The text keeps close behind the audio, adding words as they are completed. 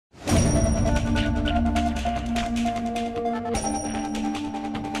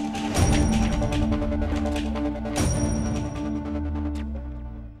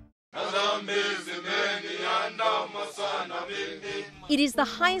It is the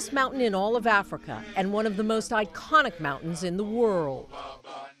highest mountain in all of Africa and one of the most iconic mountains in the world.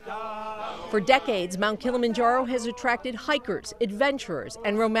 For decades, Mount Kilimanjaro has attracted hikers, adventurers,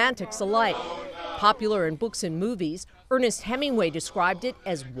 and romantics alike. Popular in books and movies, Ernest Hemingway described it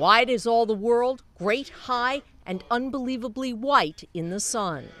as wide as all the world, great, high, and unbelievably white in the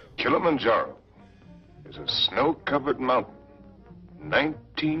sun. Kilimanjaro is a snow-covered mountain,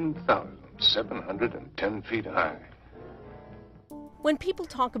 19,710 feet high. When people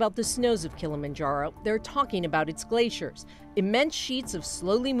talk about the snows of Kilimanjaro, they're talking about its glaciers, immense sheets of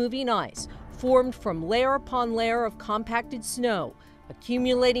slowly moving ice formed from layer upon layer of compacted snow,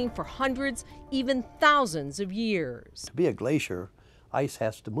 accumulating for hundreds, even thousands of years. To be a glacier, ice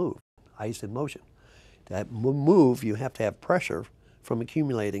has to move, ice in motion. To move, you have to have pressure from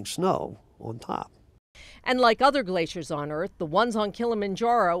accumulating snow on top. And like other glaciers on Earth, the ones on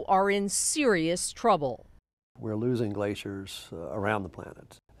Kilimanjaro are in serious trouble. We're losing glaciers around the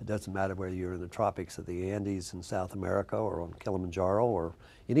planet. It doesn't matter whether you're in the tropics of the Andes in South America or on Kilimanjaro or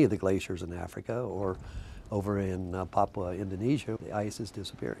any of the glaciers in Africa or over in Papua, Indonesia, the ice is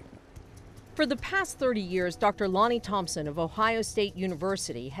disappearing. For the past 30 years, Dr. Lonnie Thompson of Ohio State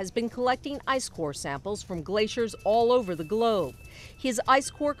University has been collecting ice core samples from glaciers all over the globe. His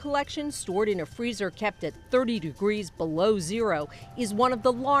ice core collection, stored in a freezer kept at 30 degrees below zero, is one of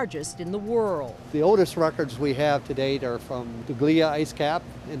the largest in the world. The oldest records we have to date are from the Glia ice cap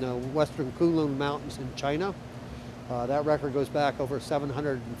in the western Kunlun Mountains in China. That record goes back over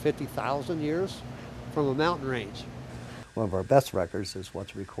 750,000 years from a mountain range. One of our best records is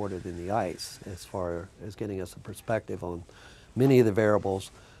what's recorded in the ice as far as getting us a perspective on many of the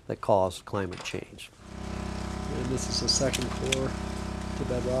variables that cause climate change. And this is the second core to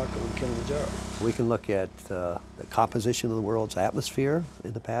bedrock on Kilimanjaro. We can look at the composition of the world's atmosphere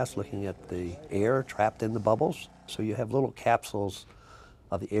in the past, looking at the air trapped in the bubbles. So you have little capsules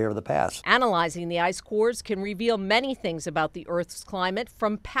of the air of the past. Analyzing the ice cores can reveal many things about the Earth's climate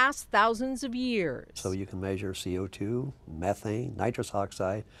from past thousands of years. So you can measure CO2, methane, nitrous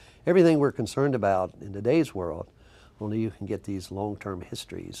oxide, everything we're concerned about in today's world, only you can get these long-term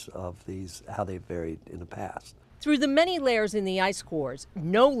histories of these, how they've varied in the past. Through the many layers in the ice cores,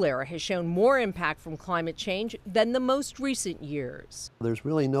 no layer has shown more impact from climate change than the most recent years. There's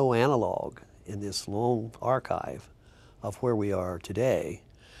really no analog in this long archive of where we are today.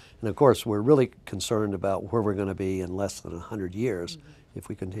 And of course, we're really concerned about where we're going to be in less than 100 years if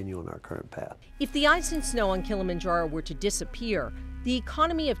we continue on our current path. If the ice and snow on Kilimanjaro were to disappear, the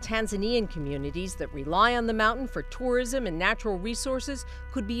economy of Tanzanian communities that rely on the mountain for tourism and natural resources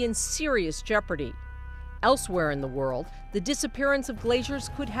could be in serious jeopardy. Elsewhere in the world, the disappearance of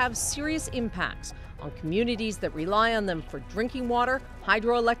glaciers could have serious impacts on communities that rely on them for drinking water,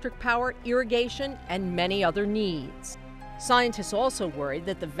 hydroelectric power, irrigation, and many other needs. Scientists also worry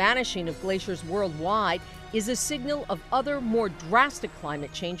that the vanishing of glaciers worldwide is a signal of other, more drastic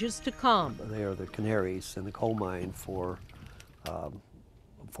climate changes to come. They are the canaries in the coal mine for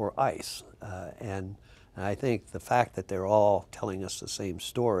ice. And I think the fact that they're all telling us the same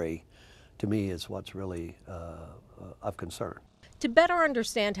story, to me, is what's really of concern. To better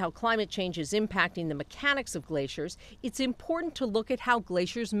understand how climate change is impacting the mechanics of glaciers, it's important to look at how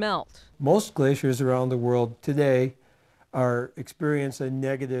glaciers melt. Most glaciers around the world today experience a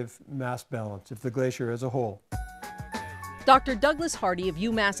negative mass balance of the glacier as a whole. Dr. Douglas Hardy of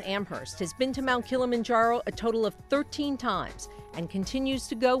UMass-Amherst has been to Mount Kilimanjaro a total of 13 times and continues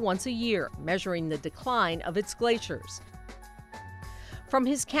to go once a year, measuring the decline of its glaciers. From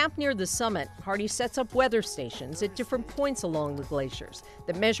his camp near the summit, Hardy sets up weather stations at different points along the glaciers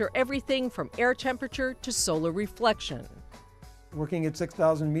that measure everything from air temperature to solar reflection. Working at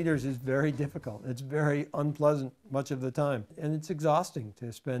 6,000 meters is very difficult. It's very unpleasant much of the time. And it's exhausting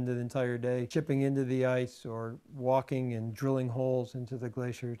to spend an entire day chipping into the ice or walking and drilling holes into the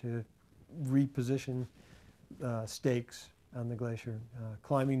glacier to reposition stakes on the glacier,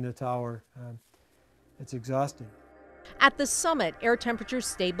 climbing the tower. It's exhausting. At the summit, air temperatures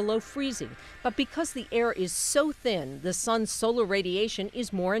stay below freezing, but because the air is so thin, the sun's solar radiation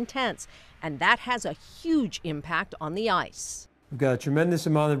is more intense, and that has a huge impact on the ice. We've got a tremendous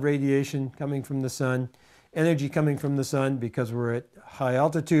amount of radiation coming from the sun, energy coming from the sun because we're at high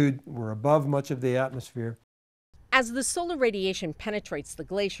altitude, we're above much of the atmosphere. As the solar radiation penetrates the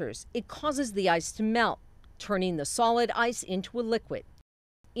glaciers, it causes the ice to melt, turning the solid ice into a liquid.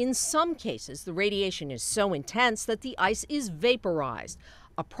 In some cases, the radiation is so intense that the ice is vaporized,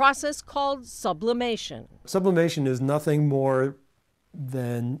 a process called sublimation. Sublimation is nothing more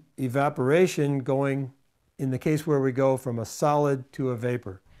than evaporation going, in the case where we go from a solid to a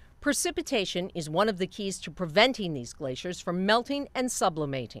vapor. Precipitation is one of the keys to preventing these glaciers from melting and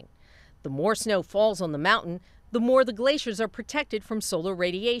sublimating. The more snow falls on the mountain, the more the glaciers are protected from solar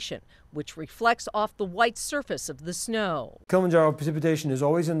radiation, which reflects off the white surface of the snow. Kilimanjaro precipitation is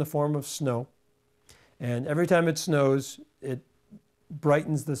always in the form of snow, and every time it snows, it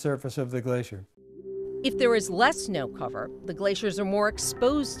brightens the surface of the glacier. If there is less snow cover, the glaciers are more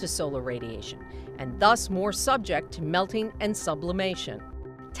exposed to solar radiation, and thus more subject to melting and sublimation.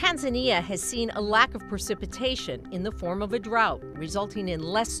 Tanzania has seen a lack of precipitation in the form of a drought, resulting in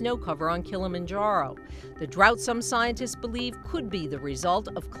less snow cover on Kilimanjaro. The drought, some scientists believe, could be the result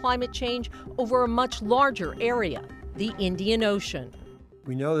of climate change over a much larger area, the Indian Ocean.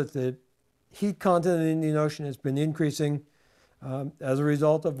 We know that the heat content in the Indian Ocean has been increasing as a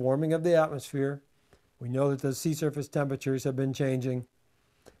result of warming of the atmosphere. We know that the sea surface temperatures have been changing,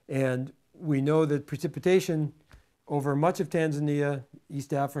 and we know that precipitation over much of Tanzania,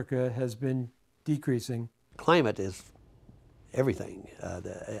 East Africa, has been decreasing. Climate is everything.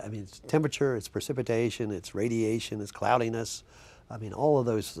 It's temperature, it's precipitation, it's radiation, it's cloudiness. All of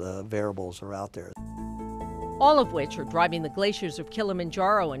those variables are out there. All of which are driving the glaciers of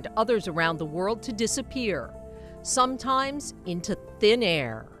Kilimanjaro and others around the world to disappear, sometimes into thin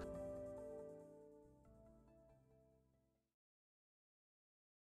air.